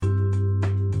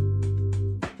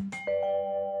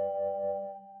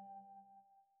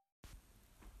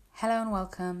Hello and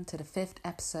welcome to the 5th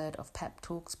episode of Pep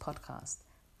Talks podcast.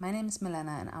 My name is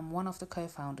Milena and I'm one of the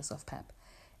co-founders of Pep.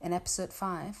 In episode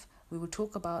 5, we will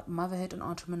talk about motherhood and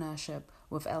entrepreneurship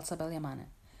with Elsabel Yamane.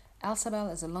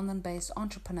 Elsabel is a London-based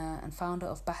entrepreneur and founder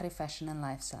of Bahri Fashion and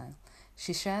Lifestyle.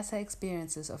 She shares her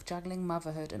experiences of juggling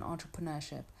motherhood and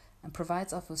entrepreneurship and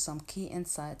provides us with some key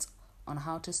insights on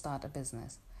how to start a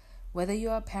business. Whether you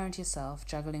are a parent yourself,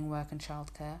 juggling work and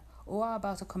childcare, or are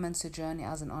about to commence your journey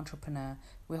as an entrepreneur,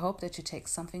 we hope that you take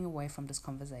something away from this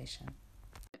conversation.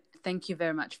 Thank you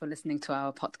very much for listening to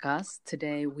our podcast.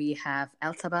 Today we have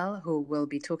Elsabel, who will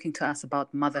be talking to us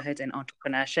about motherhood and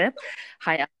entrepreneurship.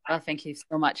 Hi, Elsabel. Thank you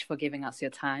so much for giving us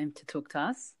your time to talk to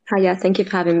us. Hiya, thank you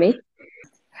for having me.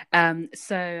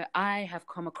 So I have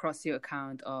come across your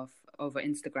account over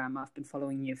Instagram. I've been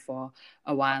following you for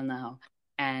a while now.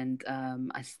 And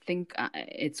I think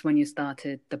it's when you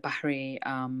started the Bahri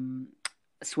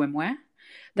swimwear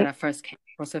that I first came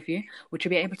across of you. Would you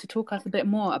be able to talk us a bit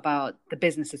more about the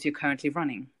businesses you're currently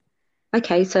running?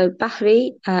 Okay, so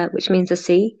Bahri, which means the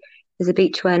sea, is a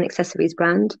beachwear and accessories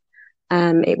brand.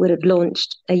 It would have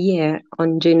launched a year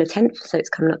on June the 10th, so it's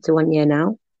coming up to 1 year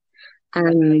now.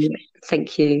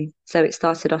 Thank you. So it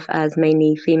started off as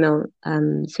mainly female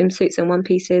swimsuits and one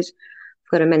pieces.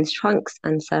 We've got a men's trunks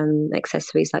and some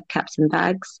accessories like caps and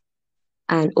bags.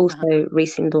 And also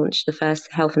recently launched the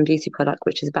first health and beauty product,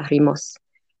 which is Bahri Moss,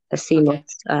 a sea moss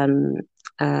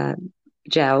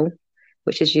gel,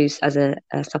 which is used as a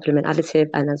supplement additive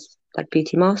and as like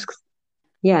beauty masks.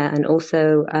 Yeah, and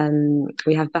also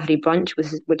we have Bahri Brunch,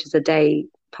 which is a day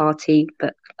party,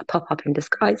 but a pop-up in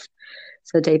disguise.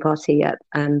 So a day party at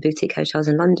boutique hotels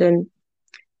in London.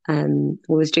 We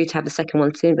was due to have the second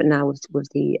one soon, but now with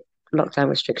the lockdown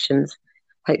restrictions,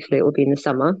 hopefully it will be in the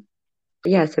summer.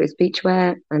 But yeah, so it's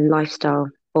beachwear and lifestyle,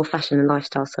 or fashion and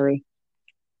lifestyle, sorry.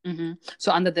 Mm-hmm.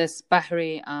 So under this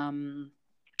Bahri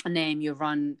name, you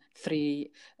run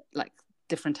 3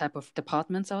 different type of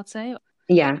departments, I would say.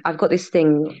 Yeah, I've got this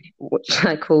thing which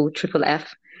I call triple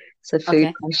F. So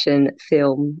food, fashion,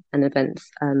 film, and events.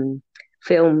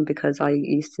 Film because I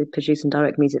used to produce and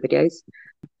direct music videos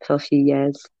for a few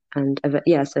years, and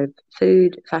so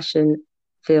food, fashion,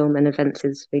 film, and events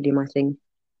is really my thing.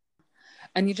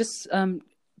 And you just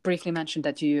briefly mentioned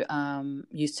that you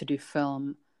used to do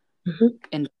film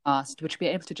in the past. Would you be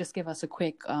able to just give us a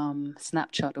quick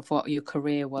snapshot of what your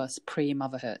career was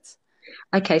pre-motherhood?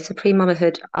 Okay, so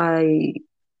pre-motherhood, I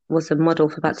was a model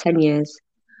for about 10 years.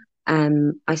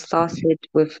 I started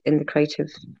in the creative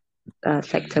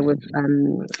sector with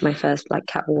my first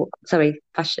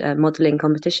fashion modeling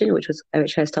competition, which was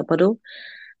Eritrea's Top Model.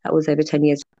 That was over 10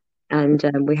 years. And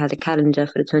we had a calendar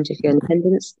for the 20th year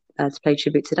independence to pay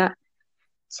tribute to that.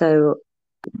 So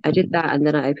I did that, and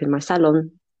then I opened my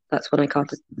salon. That's when I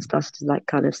started to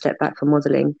kind of step back from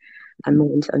modeling and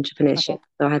more into entrepreneurship.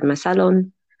 So I had my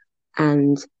salon,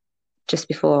 and just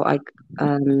before I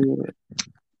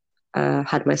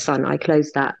had my son, I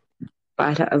closed that. But I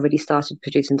had already started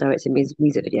producing and directing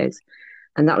music videos.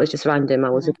 And that was just random. I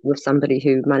was with somebody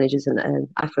who manages an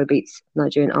Afrobeats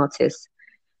Nigerian artist.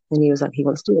 And he was like, he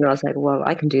wants to do it. And I was like, well,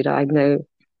 I can do that. I know,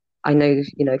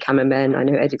 cameramen, I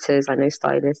know editors, I know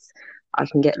stylists. I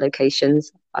can get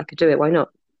locations. I could do it. Why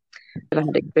not? I've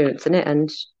had experience in it. And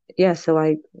yeah, so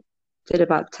I did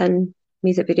about 10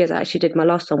 music videos. I actually did, my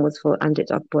last one was for And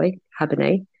It Up Boy,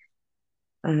 Habanay.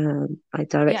 I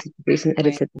directed, produced, and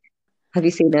edited. Have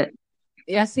you seen it?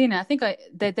 Yeah, I've seen it. I think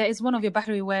there is one of your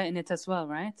Bahri wear in it as well,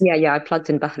 right? Yeah, I plugged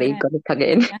in Bahri. Yeah. Got to plug it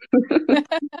in.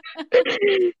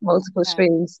 Multiple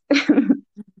streams.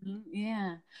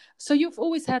 Yeah. So you've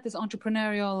always had this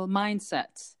entrepreneurial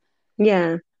mindset.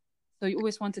 Yeah. So you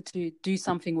always wanted to do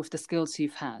something with the skills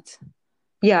you've had.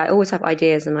 Yeah, I always have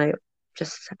ideas and I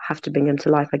just have to bring them to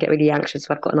life. I get really anxious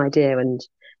if I've got an idea and,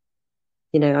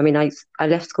 I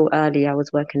left school early. I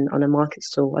was working on a market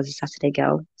stall as a Saturday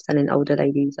girl, selling older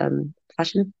ladies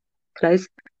fashion clothes.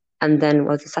 And then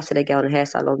was a Saturday girl in a hair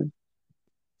salon.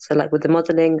 So like with the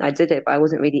modeling, I did it, but I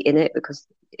wasn't really in it because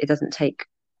it doesn't take,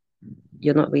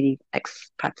 you're not really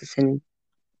practicing,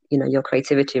 your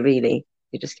creativity really.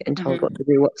 You're just getting told what to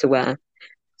do, what to wear.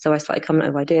 So I started coming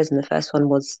up with ideas, and the first one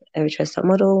was Eritrea's Top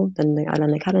Model, then the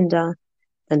eyeliner calendar,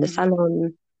 then the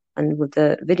salon, and with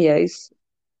the videos,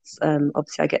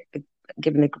 obviously I get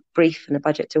given a brief and a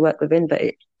budget to work within, but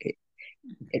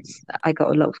I got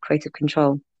a lot of creative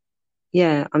control.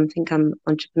 Yeah, I think I'm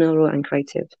entrepreneurial and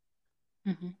creative.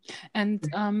 Mm-hmm. And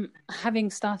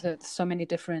having started so many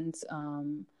different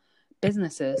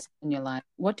businesses in your life,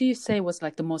 what do you say was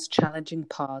like the most challenging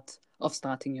part of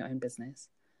starting your own business?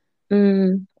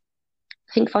 I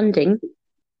think funding,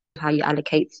 how you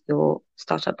allocate your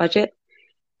startup budget.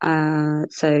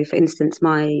 So for instance,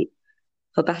 my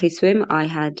for Battery Swim, I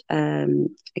had a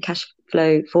cash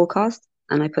flow forecast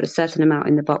and I put a certain amount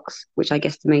in the box, which I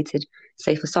guesstimated,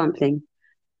 say for sampling.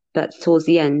 But towards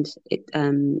the end, it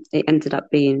ended up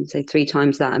being say three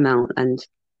times that amount and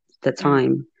the Mm.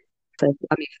 time. So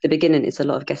I mean, for the beginning, it's a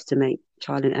lot of guesstimate,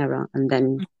 trial and error, and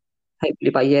then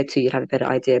hopefully by year two, you'd have a better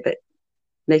idea. But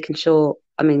making sure,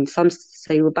 I mean, some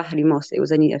say with Bahari Moss, it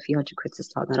was only a few hundred quid to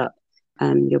start that up.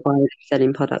 You're buying and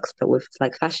selling products, but with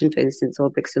like fashion, for instance,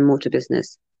 or bricks and mortar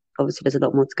business, obviously there's a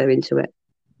lot more to go into it.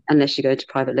 Unless you go to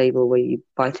private label where you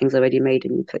buy things already made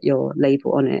and you put your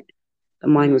label on it.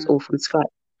 But mine was Mm-hmm. all from scratch,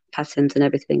 patterns and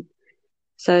everything.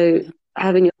 So Mm-hmm.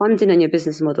 having your funding and your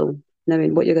business model,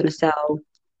 knowing what you're going to sell,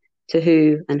 to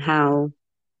who and how,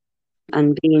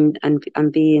 and being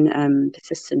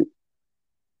persistent.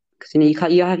 Because you Mm-hmm.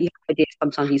 can't you have ideas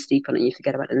sometimes you sleep on it and you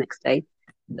forget about it the next day.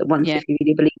 But once Yeah. if you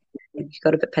really believe it, you've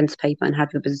got to put pen to paper and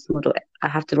have your business model. I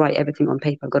have to write everything on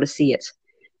paper. I've got to see it,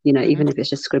 Mm-hmm. even if it's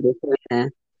just scribbled here and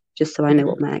there, just so I know Mm-hmm.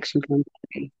 what my action plan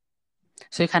be.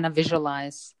 So you kind of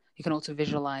visualize. You can also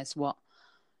visualize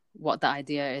what the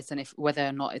idea is and if whether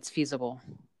or not it's feasible.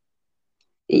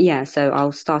 Yeah, so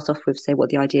I'll start off with say what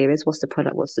the idea is, what's the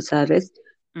product, what's the service,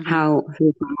 Mm-hmm.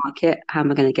 who's my market, how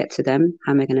am I going to get to them,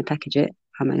 how am I going to package it,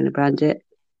 how am I going to brand it,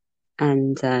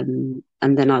 and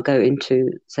then I'll go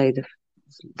into say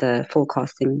the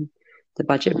forecasting, the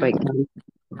budget Mm-hmm. breakdown.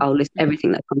 I'll list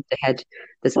everything that comes to head.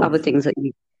 There's other things that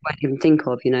you won't even think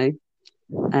of,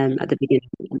 at the beginning,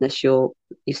 unless you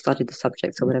studied the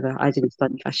subject or whatever. I didn't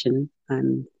study fashion.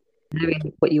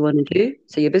 Knowing what you want to do.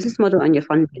 So your business model and your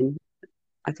funding,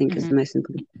 I think, is Mm-hmm. the most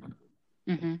important.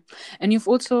 Mm-hmm. And you've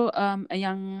also a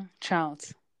young child.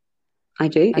 I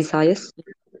do. As Isaias.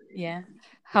 yeah.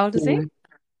 How old is he?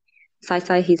 Yeah.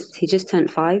 Sai, he just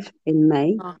turned 5 in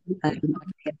May. Oh, Yeah,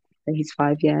 so he's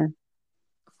 5, yeah.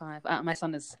 5. My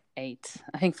son is 8.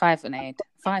 I think 5 and 8.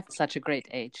 5 is such a great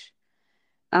age.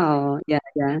 Like, Oh, yeah,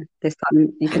 yeah. This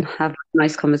time you can have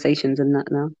nice conversations and that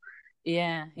now.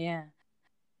 yeah, yeah.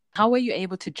 How were you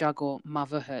able to juggle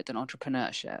motherhood and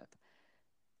entrepreneurship?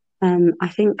 I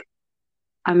think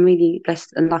I'm really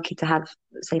blessed and lucky to have,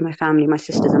 say, my family, my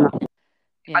sisters, and that. If I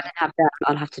Yeah. didn't have that,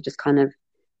 I'd have to just kind of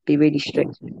be really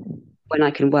strict when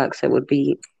I can work. So it would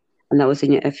be, and that was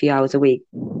in a few hours a week.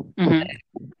 Mm-hmm.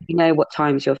 You know what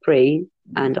times you're free,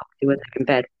 and obviously when they're in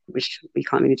bed, which we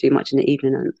can't really do much in the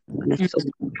evening unless it's all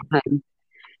from home.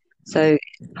 So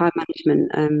time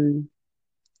management,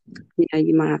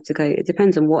 you might have to go. It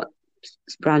depends on what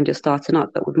brand you're starting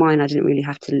up. But with mine, I didn't really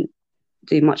have to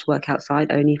do much work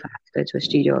outside. Only if I had to go to a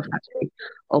studio or factory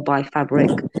or buy fabric,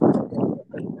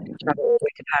 travel all the way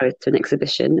to Paris to an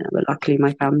exhibition. But luckily,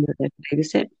 my family were there to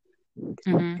babysit.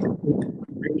 Mm-hmm.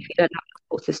 And if you don't have a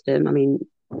support system, I mean,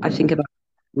 I think about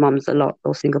mums a lot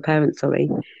or single parents, sorry,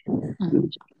 Mm-hmm.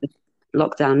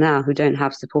 lockdown now who don't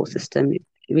have support system. It's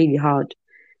really hard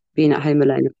being at home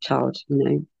alone with a child,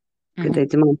 because Mm-hmm. they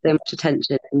demand so much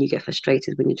attention and you get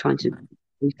frustrated when you're trying to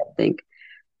do something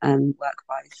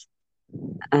work-wise.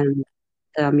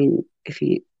 So, I mean, if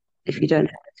you don't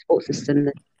have a support system,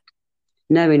 then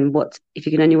knowing what if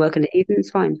you can only work in the evenings,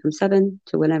 fine, from 7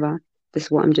 to whenever. This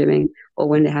is what I'm doing, or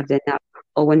when they have their nap,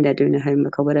 or when they're doing their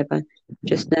homework, or whatever.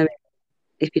 Just knowing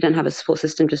if you don't have a support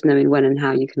system, just knowing when and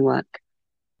how you can work.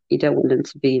 You don't want them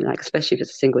to be like, especially if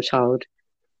it's a single child,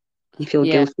 you feel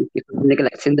Yeah. guilty for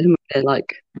neglecting them. They're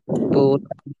like bored,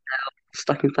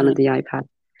 stuck in front of the iPad.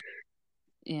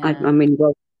 Yeah. I mean,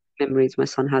 well, memories my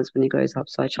son has when he grows up.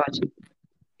 So I try to,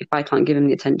 if I can't give him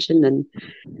the attention, then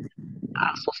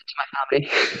outsource it to my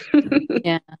family.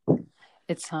 Yeah.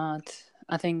 It's hard.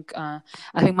 I think I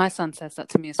think my son says that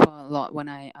to me as well a lot when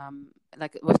I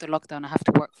like with the lockdown I have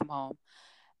to work from home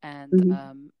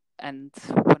Mhm. and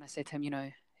when I say to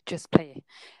him, just play.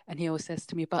 And he always says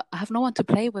to me, but I have no one to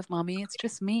play with, mommy. It's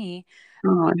just me.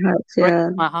 Oh, it hurts. Breaks Yeah.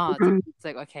 my heart. Mhm. It's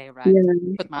like, okay, right.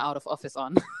 Yeah. Put my out of office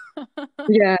on.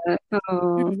 Yeah.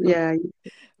 Oh, yeah.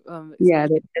 It's Yeah.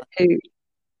 really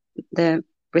They're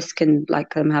risking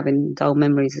like them having dull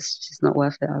memories. It's just not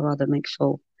worth it. I'd rather make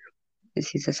sure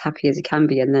he's as happy as he can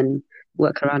be and then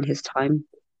work around his time.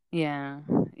 yeah,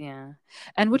 yeah.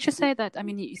 And would you say that, I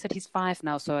mean, you said he's 5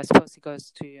 now, so I suppose he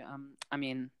goes to, I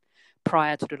mean,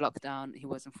 prior to the lockdown, he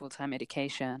was in full-time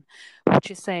education. Would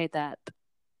you say that,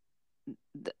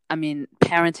 I mean,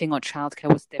 parenting or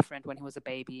childcare was different when he was a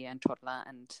baby and toddler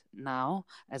and now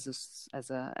as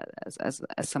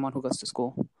someone who goes to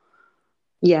school?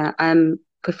 Yeah.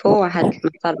 Before I had my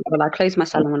salon, well, I closed my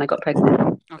salon when I got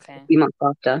pregnant a Okay. few months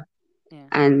after. Yeah.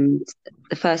 And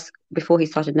before he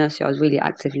started nursery, I was really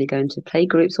actively going to play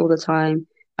groups all the time,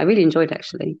 I really enjoyed it,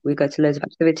 actually. We go to loads of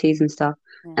activities and stuff.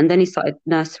 Yeah. And then he started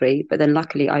nursery, but then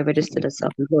luckily I registered as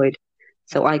self-employed.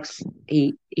 So Okay.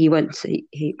 he went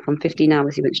he from 15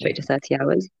 hours he went straight to 30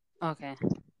 hours. Okay.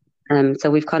 So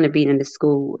we've kind of been in the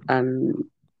school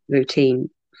routine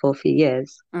for a few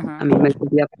years. I mean, Mm-hmm. most of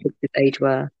the other kids this age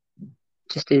were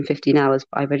just doing 15 hours,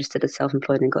 but I registered as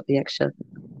self-employed and got the extra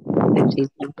 15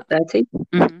 to 30.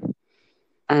 Mm-hmm.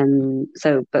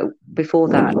 But before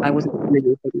that, I wasn't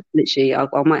doing anything. Literally, I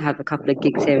might have a couple of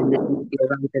gigs here and there, maybe a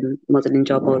random modeling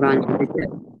job or a random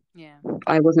video. Yeah.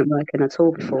 I wasn't working at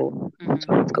all before starting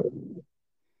Mm-hmm. school.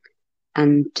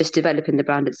 And just developing the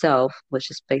brand itself was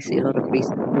just basically a lot of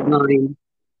research online.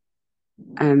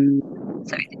 Um,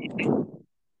 so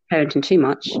parenting too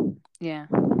much, Yeah.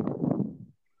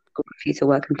 computer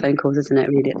work and phone calls, isn't it,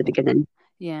 really, at the beginning?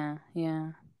 Yeah.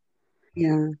 Yeah.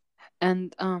 Yeah.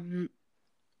 And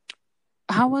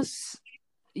how was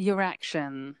your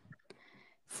reaction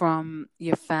from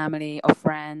your family or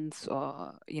friends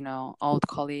or old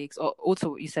colleagues? Or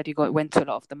also, you said you went to a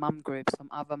lot of the mum groups from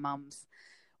other mums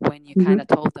when you kind Hmm. of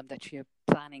told them that you're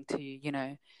planning to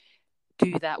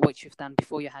do that which you've done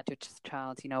before you had your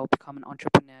child, become an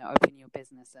entrepreneur, open your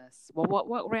businesses. Well,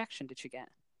 what reaction did you get?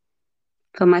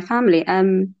 For my family,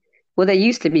 well, they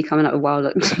used to be coming up with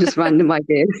wild, just random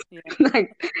ideas, Yeah. like,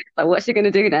 like what's she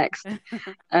gonna do next?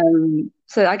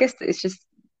 So I guess it's just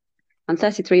I'm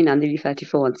 33 now, nearly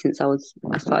 34, and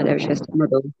I started Aero Top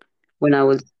Model when I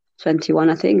was 21,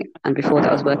 I think, and before that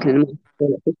I was working in a model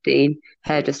school at 15,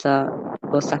 hairdresser,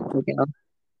 or Saturday girl.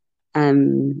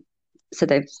 Um, so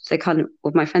they kind of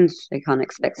with my friends they kind of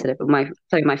expected it, but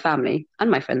my family and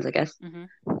my friends, I guess. Mm-hmm.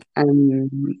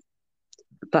 Um,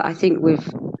 but I think with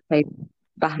say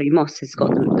Bahari Moss has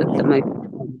got the most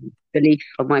belief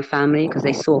from my family because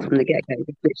they saw from the get go.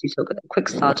 We literally took a quick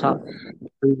startup.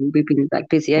 And we've been like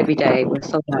busy every day. We're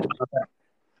sold out now, but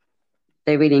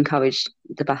they really encouraged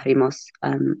the Bahari Moss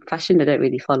fashion. They don't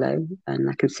really follow, and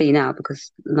I can see now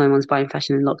because no one's buying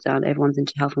fashion in lockdown. Everyone's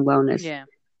into health and wellness. Yeah.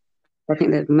 I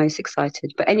think they're most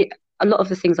excited. But a lot of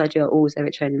the things I do are always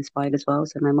Eritrean inspired as well.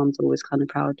 So my mum's always kind of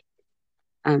proud.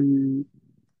 Um,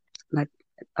 like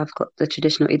I've got the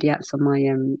traditional idiots on my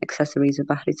accessories of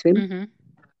Bahari Swim,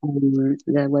 Mm-hmm.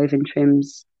 the woven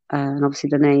trims, and obviously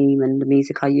the name and the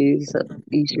music I use are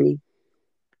usually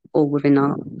all within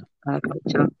our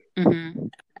culture. Mm-hmm.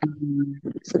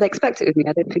 So they expect it with me.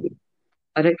 I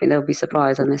don't think they'll be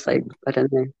surprised unless I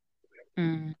don't know.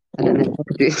 Mm. I don't know if I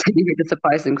could do anything to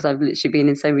surprise them because I've literally been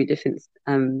in so many different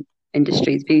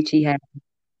industries: beauty, hair,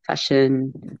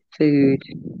 fashion, food,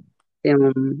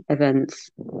 film, events.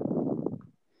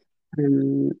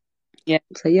 Um, Yeah.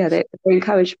 so yeah, they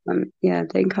encourage. Yeah,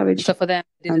 they So encourage. for them,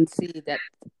 they Um, didn't see that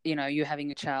you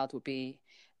having a child would be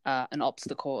an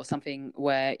obstacle or something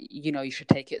where you should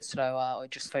take it slower or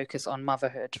just focus on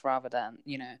motherhood rather than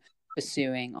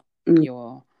pursuing mm,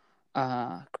 your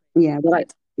uh yeah,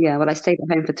 side. I stayed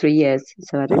at home for 3 years,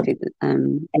 so I don't think that.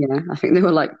 Yeah, I think they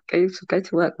were like, go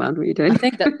to work, man. What are you I doing?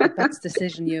 think that's the best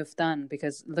decision you've done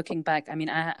because looking back, I mean,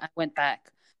 I went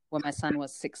back when my son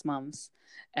was 6 months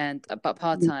and but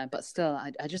part time, but still,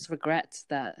 I just regret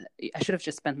that I should have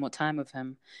just spent more time with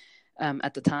him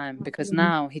at the time because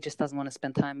now he just doesn't want to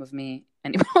spend time with me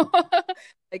anymore.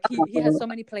 Like he has so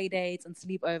many play dates and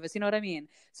sleepovers, you know what I mean?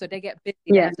 So they get busy,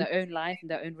 they Yeah, have their own life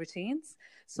and their own routines.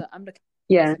 So I'm looking,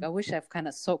 yeah, like I wish I've kind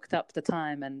of soaked up the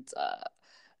time and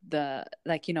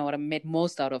what I made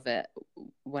most out of it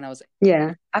when I was.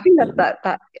 yeah. I think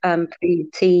that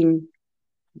pre-teen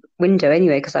window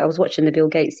anyway, because I was watching the Bill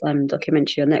Gates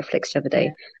documentary on Netflix the other Yeah.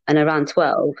 day, and around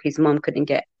 12, his mum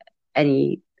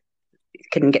any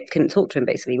couldn't talk to him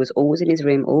basically. He was always in his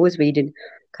room, always reading,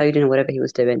 coding or whatever he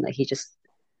was doing. Like he just,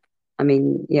 I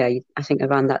mean, yeah, I think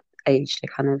around that age they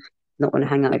kind of not want to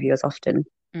hang out with you as often.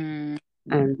 Mm,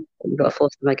 You got to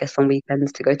force them, I guess, on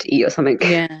weekends to go to eat or something.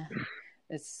 yeah.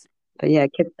 It's But yeah,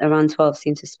 kids around 12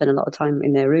 seem to spend a lot of time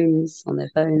in their rooms, on their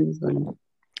phones, and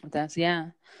that's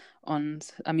yeah.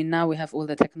 I mean, now we have all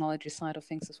the technology side of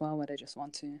things as well, where they just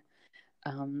want to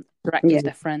interact yeah, with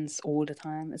their friends all the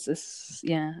time. It's just,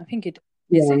 yeah, I think it's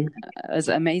yeah, amazing. It's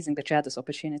amazing that you had this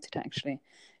opportunity to actually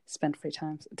spend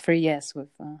 3 years with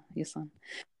your son.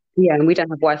 yeah. And we don't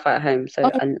have Wi-Fi at home, so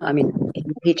Oh, and I mean,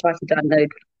 he tries to download.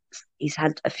 He's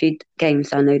had a few games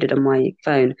downloaded on my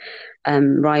phone.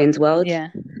 Ryan's World. yeah.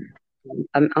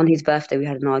 On his birthday, we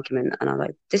had an argument, and I'm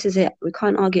like, "This is it. We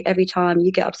can't argue every time.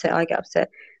 You get upset, I get upset."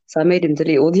 So I made him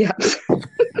delete all the apps.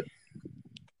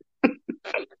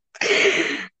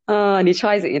 Oh, and he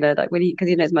tries it, like because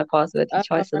he knows my password, he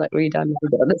tries to like re-download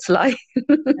it on the sly.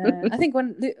 I think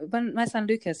when my son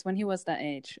Lucas, when he was that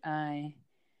age, I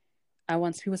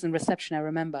he was in reception, I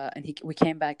remember, and he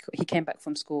came back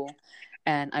from school,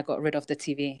 and I got rid of the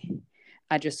TV.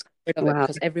 I just got rid of it Wow.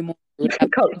 because every morning we would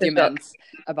have Culture shock. arguments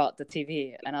about the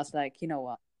TV, and I was like, you know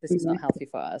what, this is Yeah. not healthy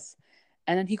for us.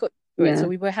 And then he got through it,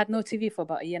 Yeah. so had no TV for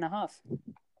about a year and a half.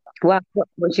 Wow.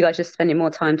 Once you guys just spending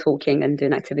more time talking and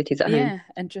doing activities at home. Yeah,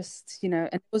 and just, and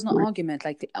there was no argument,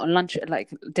 like on lunch, like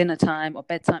dinner time or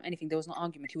bedtime, anything. There was no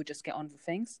argument. He would just get on with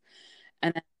things.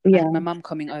 And then I Yeah. had my mum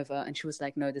coming over, and she was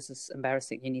like, "No, this is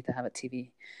embarrassing. You need to have a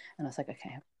TV." And I was like,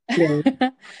 "Okay." Yeah.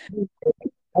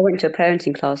 I went to a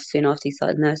parenting class soon after he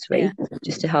started nursery, Yeah.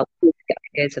 just to help get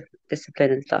ideas of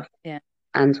discipline and stuff. Yeah.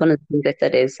 And one of the things they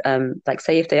said is, like,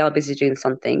 say if they are busy doing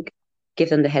something, give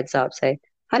them the heads up. Say,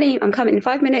 honey, I'm coming in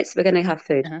 5 minutes. We're going to have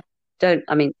food. Uh-huh.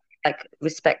 Like,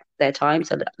 respect their time.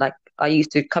 So, like, I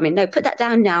used to come in, no, put that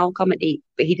down now, come and eat.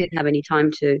 But he didn't have any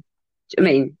time to,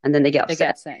 and then they get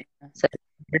upset. Yeah. So,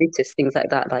 notice things like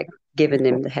that, like giving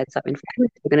him the heads up in 5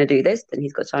 minutes, we're going to do this, then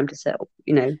he's got time to settle,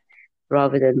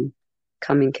 rather than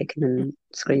coming, kicking and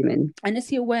screaming. And is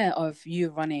he aware of you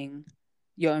running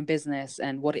your own business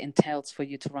and what it entails for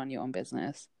you to run your own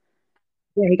business?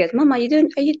 Yeah, he goes, Mum, are you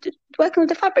working with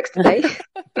the fabrics today?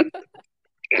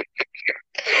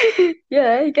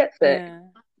 Yeah, he gets it.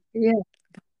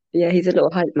 Yeah, he's a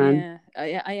little hype man.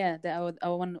 They're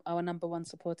our number one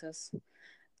supporters.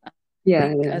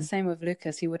 Same with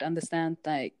Lucas. He would understand,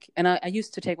 like, and I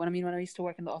used to take when I used to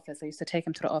work in the office, I used to take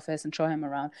him to the office and show him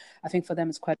around. I think for them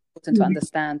it's quite important to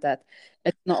understand that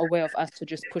it's not a way of us to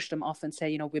just push them off and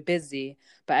say, we're busy,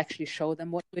 but actually show them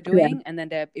what we're doing, and then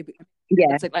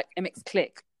it's like it makes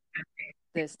click.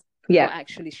 This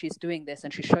actually she's doing this,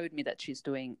 and she showed me that she's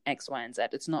doing X, Y, and Z.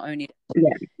 It's not only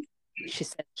she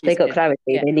said they got clarity.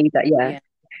 They need that.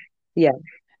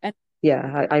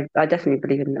 Yeah, I definitely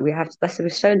believe in that.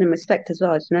 We've shown them respect as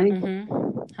well,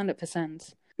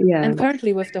 100%. Yeah. And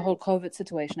currently with the whole COVID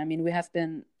situation, we have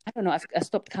been, I don't know, I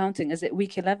stopped counting. Is it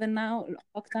week 11 now,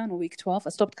 lockdown, or week 12?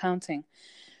 I stopped counting.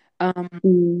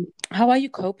 How are you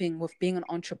coping with being an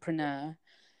entrepreneur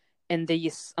in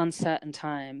these uncertain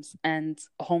times and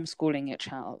homeschooling your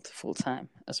child full time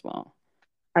as well?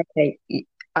 Okay,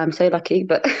 I'm so lucky,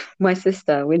 but my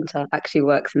sister, Winter, actually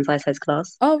works in Sai's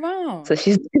class. Oh, wow. So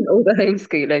she's doing all the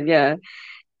homeschooling, yeah.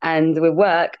 And with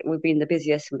work, we've been the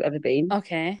busiest we've ever been.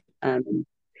 Okay.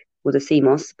 With the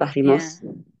CMOS, Bahri Moss.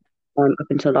 Up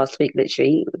until last week,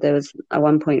 literally. There was, at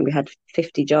one point, we had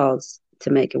 50 jars to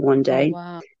make in one day. Oh,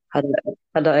 wow.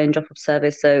 Had our own drop-off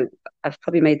service. So I've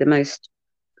probably made the most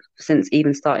since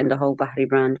even starting the whole Bahri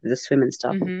brand with the swim and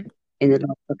stuff in the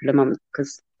last couple of months.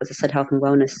 Because, as I said, health and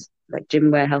wellness, like gym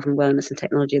wear, health and wellness and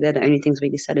technology, they're the only things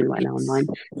really selling right now online.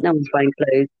 No one's buying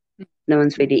clothes. No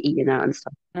one's really eating out and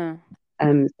stuff.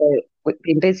 So we've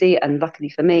been busy, and luckily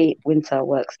for me, Winter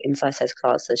works in Sai's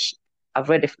class. So I've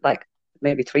read like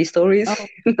maybe 3 stories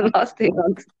in the last 2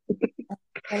 months.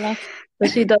 So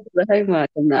she does the homework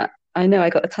and that. I know I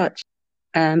got a touch.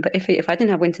 But if I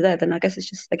didn't have Winter there, then I guess it's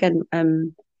just, again,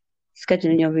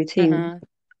 scheduling your routine.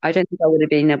 I don't think I would have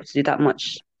been able to do that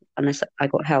much unless I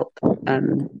got help. I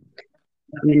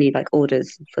need like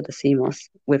orders for the CMOS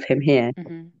with him here.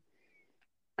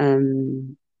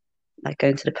 Like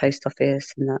going to the post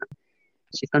office and that.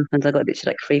 Sometimes I got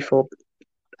literally like 3, 4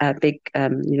 big,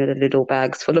 the little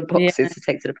bags full of boxes to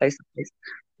take to the post office.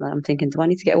 Like, I'm thinking, do I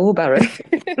need to get a wheelbarrow?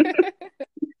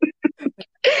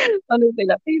 Honestly,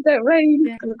 like, please don't rain,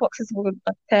 because the boxes will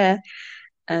like tear.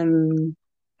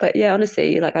 But yeah,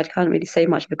 honestly, like, I can't really say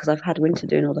much because I've had Winter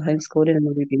doing all the homeschooling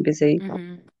and we've been busy.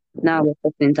 Now we're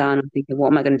settling down. I'm thinking,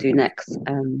 what am I going to do next?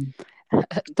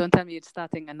 Don't tell me you're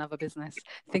starting another business.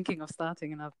 Thinking of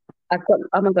starting another. I've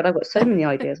got so many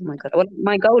ideas. Oh my God. Well,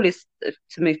 my goal is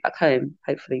to move back home,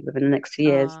 hopefully within the next 2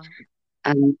 years,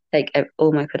 and take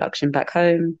all my production back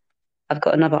home. I've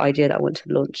got another idea that I want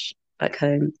to launch back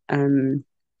home.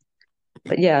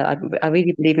 But yeah, I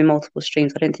really believe in multiple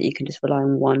streams. I don't think you can just rely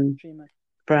on one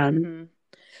brand.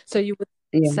 So you would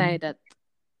say that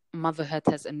motherhood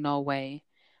has in no way,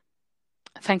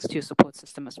 thanks to your support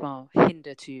system as well,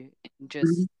 hindered you in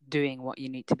just doing what you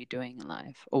need to be doing in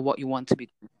life, or what you want to be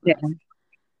doing in life?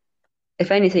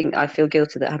 If anything, I feel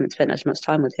guilty that I haven't spent as much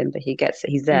time with him, but he gets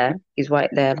it. He's there. He's right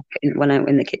there when I'm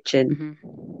in the kitchen.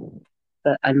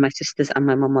 And my sisters and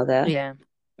my mum are there. Yeah.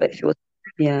 But if it was,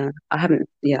 I haven't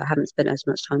spent as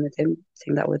much time with him. I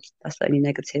think that's the only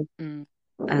negative.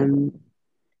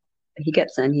 He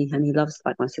gets it, and he loves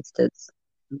like my sisters.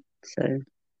 So,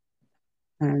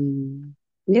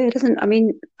 it doesn't.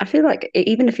 I feel like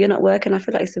even if you're not working, I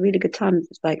feel like it's a really good time.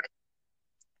 It's like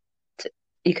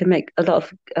you can make a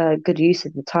lot of good use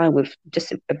of the time with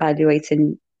just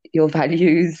evaluating your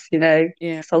values,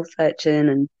 soul searching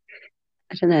and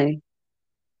I don't know.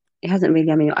 It hasn't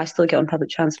really. I mean, I still get on public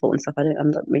transport and stuff.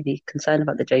 I'm not really concerned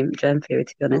about the germ theory,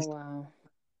 to be Oh honest. wow.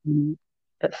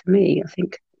 But for me, I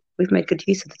think we've made good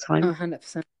use of the time.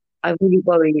 100%. I really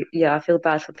worry. Yeah, I feel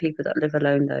bad for people that live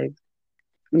alone, though.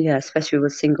 Yeah, especially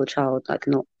with a single child. Like,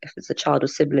 not if it's a child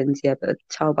with siblings, yeah, but a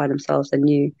child by themselves, then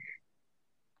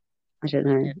I don't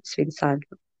know, Yeah. it's really sad.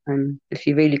 If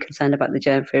you're really concerned about the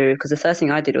germ theory, because the first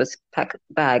thing I did was pack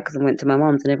bags and went to my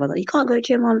mom's, and everyone was like, "You can't go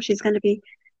to your mom; she's going to be."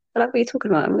 I'm like, "What are you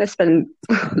talking about? I'm going to spend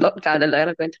lockdown alone.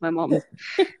 I'm going to my mom's."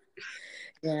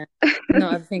 Yeah. No,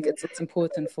 I think it's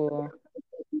important for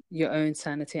your own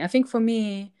sanity. I think for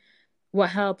me, what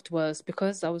helped was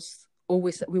because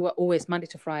we were always Monday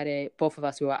to Friday, both of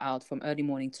us, we were out from early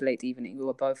morning to late evening. We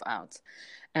were both out.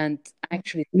 And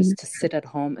actually Mhm. just to sit at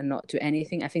home and not do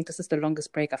anything. I think this is the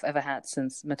longest break I've ever had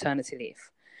since maternity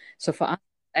leave. So for us,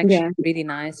 actually Yeah, really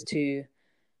nice to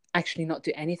actually not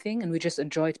do anything, and we just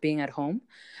enjoyed being at home.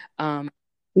 Um,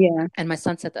 yeah. and my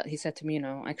son said that he said to me,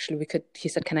 actually we could. He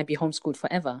said, "Can I be homeschooled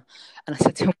forever?" And I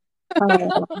said to him,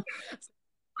 Oh,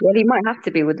 well, he might have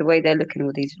to be with the way they're looking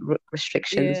with these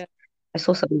restrictions. "Yeah, I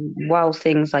saw some wild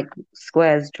things like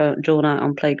squares drawn out on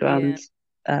yeah, playgrounds,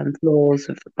 floors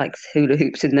with like hula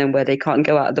hoops in them where they can't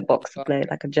go out of the oh box to God, play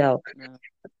like a gel. no."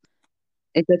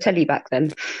 It's a telly back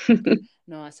then.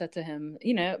 No, I said to him,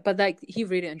 but like he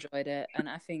really enjoyed it, and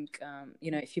I think,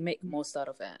 if you make most out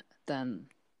of it, then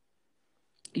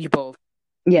you both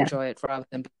Yeah, enjoy it rather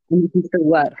than and you can still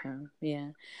being work. at home.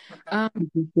 Yeah. Um, You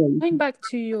can still, Going back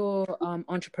to your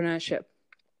entrepreneurship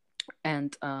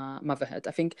and motherhood,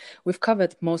 I think we've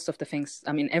covered most of the things.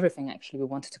 I mean, everything actually we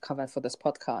wanted to cover for this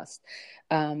podcast.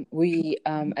 We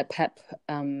at PEP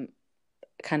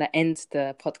kind of end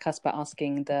the podcast by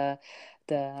asking the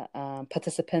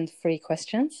participant three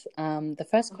questions. The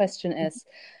first question is,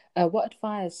 what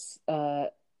advice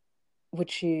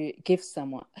would you give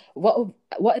someone? What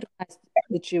advice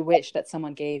did you wish that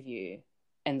someone gave you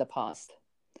in the past?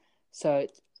 So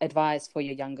advice for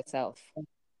your younger self.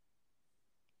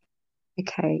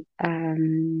 okay.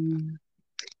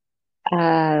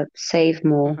 Save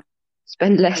more, Uh-huh.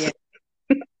 spend less.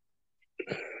 Yeah,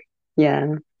 Yeah.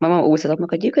 My mom always said, "Oh my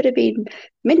God, you could have been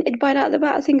minted by now the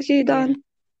amount of things you done." yeah,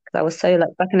 Because I was so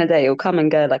like back in the day, it'll come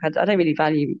and go. Like I don't really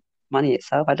value money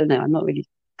itself. I don't know. I'm not really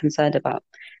concerned about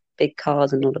big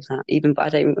cars and all of that. Even,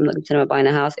 but I'm not concerned about buying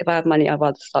a house. If I have money, I'd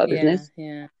rather start a yeah, business.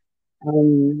 yeah.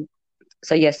 Um,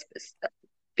 so yes,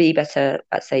 be better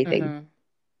at saving. Uh-huh.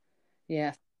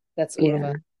 Yeah, that's all of Yeah.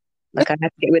 us. Like I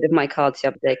had to get rid of my cards the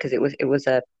other day because it was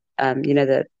a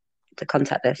the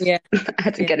contactless. Yeah, I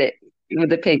had to yeah, get it with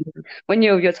the ping. When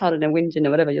you're tired and whinging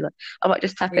or whatever, you're like, I might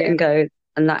just tap it yeah, and go,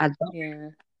 and that adds up. yeah,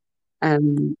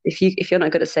 If you're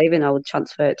not good at saving, I would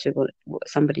transfer it to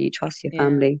somebody you trust, your yeah,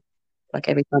 family. Like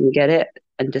every time you get it,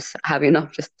 and just have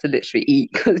enough just to literally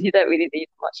eat because you don't really need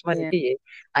much money, yeah. do you?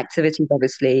 Activities,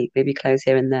 obviously, maybe clothes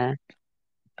here and there,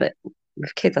 but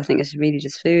with kids, I think it's really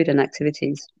just food and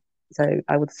activities. So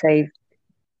I would save,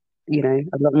 a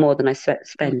lot more than I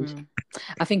spend. Hmm.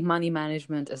 I think money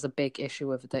management is a big issue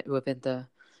within the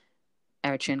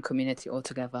Eritrean community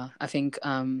altogether. I think,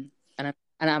 and I'm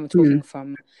Mm. talking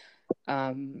from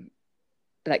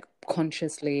like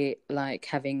consciously like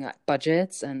having like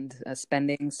budgets and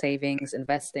spending, savings,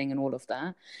 investing, and all of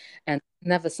that, and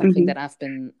never something Hmm. that I've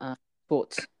been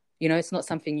taught. It's not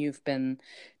something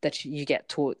that you get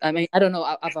taught. I mean, I don't know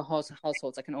other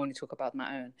households. I can only talk about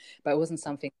my own, but it wasn't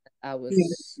something that I Yeah.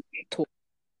 was taught.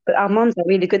 But our moms are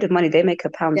really good at money. They make a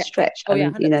pound Yeah. stretch, Oh yeah,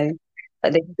 and 100%.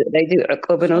 like they do a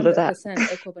club and all of that.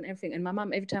 100% Equip and everything. And my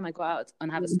mum, every time I go out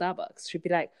and have a Starbucks, she'd be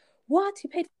like, "What? You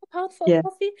paid £4 for a Yeah,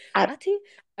 coffee, at, Auntie?"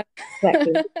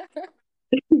 exactly.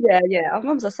 Yeah, yeah. Our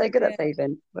moms are so good Yeah, at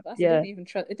saving. But that's it. yeah, Didn't even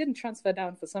it didn't transfer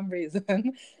down for some reason,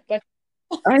 but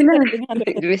I know. being I under.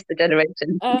 think we missed the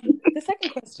generation. The second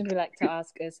question we like to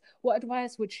ask is, what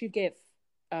advice would you give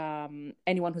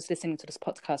anyone who's listening to this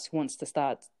podcast who wants to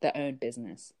start their own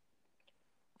business?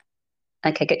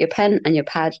 Okay, get your pen and your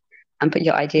pad and put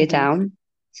your idea Mm-hmm. down.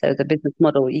 So the business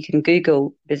model, you can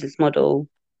Google business model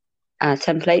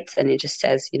templates, and it just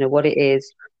says, what it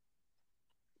is,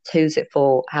 who's it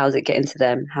for, how's it getting to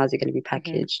them, how's it going to be Mm-hmm.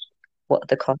 packaged, what are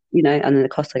the cost, and then the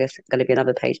cost, I guess, is going to be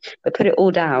another page. But put it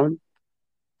all Mm-hmm. down,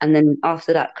 and then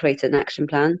after that, create an action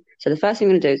plan. So the first thing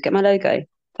I'm going to do is get my logo.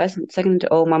 First, second,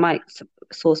 or I might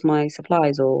source my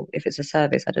supplies, or if it's a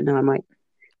service, I don't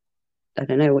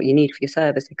know what you need for your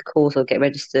service, take a course or get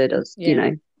registered, or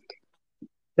Yeah.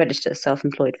 register as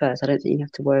self-employed first. I don't think you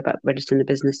have to worry about registering the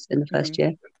business in the Mm-hmm. first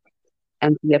year.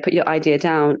 And yeah, put your idea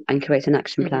down and create an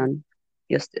action Mm-hmm. plan.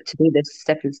 To be this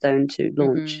stepping stone to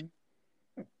launch.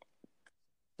 Mm-hmm.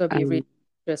 So be real. Um,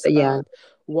 just But yeah, about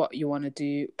what you want to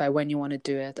do, by when you want to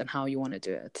do it, and how you want to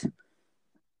do it.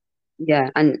 yeah.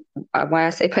 And why I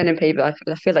say pen and paper, I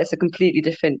feel like it's a completely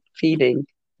different feeling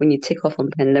when you tick off on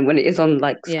pen than when it is on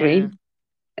like Yeah. screen.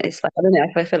 It's like I don't know.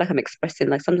 I feel like I'm expressing.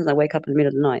 Like sometimes I wake up in the middle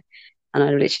of the night and I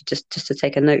literally just to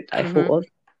take a note that I Mm-hmm. thought of.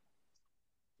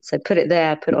 So put it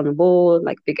there, put it on the wall,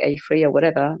 like big A3 or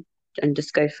whatever, and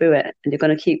just go through it. And you're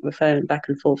going to keep referring back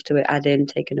and forth to it, add in,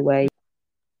 taking away.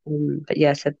 But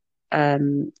yeah, so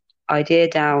um, idea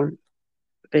down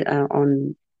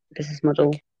on business model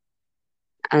Okay.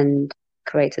 and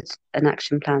created an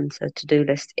action plan, so to-do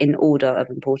list in order of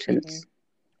Hmm. importance.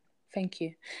 Thank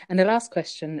you. And the last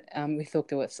question, we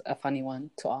thought it was a funny one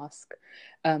to ask.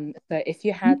 So if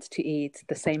you had to eat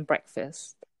the same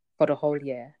breakfast for the whole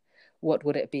year, what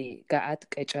would it be? Ga'at,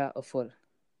 kecha, or full?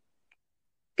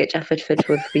 Get Jafford food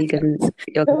with vegan That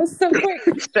yogurt was so quick.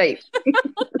 straight.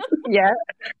 Yeah,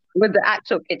 with the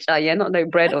actual kitcha, yeah, not no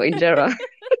bread or injera.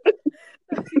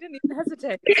 She didn't even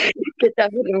hesitate. Get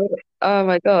Jafford oh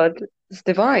my God, it's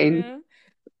divine. Yeah.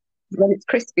 When it's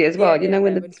crispy as Yeah, well, you know, yeah,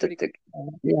 when when it's really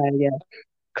yeah, yeah,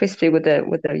 crispy with the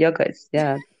yogurts,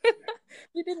 yeah.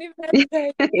 you didn't even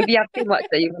hesitate. If you have too much,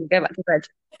 then you want to go back to bed.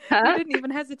 You Huh? didn't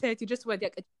even hesitate. You just went, yeah,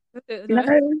 No.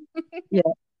 no. Yeah.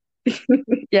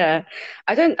 Yeah.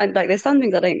 Like there's some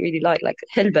things I don't really like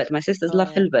Hilbert. My sisters love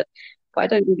Oh, Hilbert, but I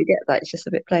don't really get that. It's just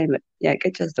a bit plain. But yeah,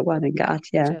 get just the one and get out.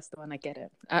 Yeah. just the one. I get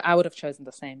it. I would have chosen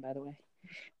the same, by the way.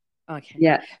 Okay.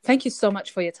 Yeah. Thank you so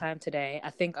much for your time today. I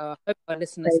think hope our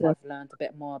listeners Very well. have learned a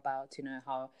bit more about,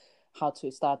 how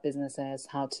to start businesses,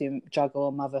 how to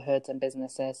juggle motherhood and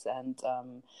businesses, and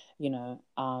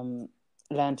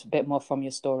learned a bit more from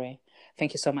your story.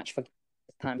 Thank you so much for your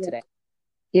time Yeah. today.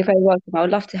 You're very welcome. I would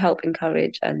love to help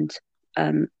encourage and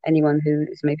anyone who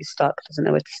is maybe stuck, doesn't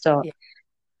know where to start.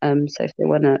 Yeah, So if they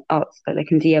want to ask, like, they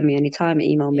can DM me anytime,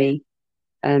 email yeah, me.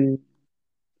 Um,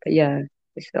 but yeah,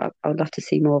 I would love to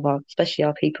see more of especially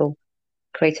our people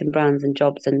creating brands and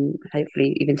jobs and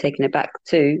hopefully even taking it back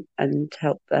too and to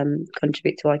help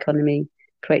contribute to our economy,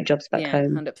 create jobs back yeah,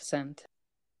 home. 100%.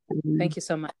 Um, Thank you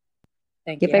so much.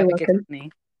 Thank you're you. very Have a good welcome.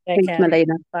 evening. Take Thanks, care.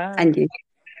 Malena. And Bye. you.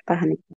 Bye, honey.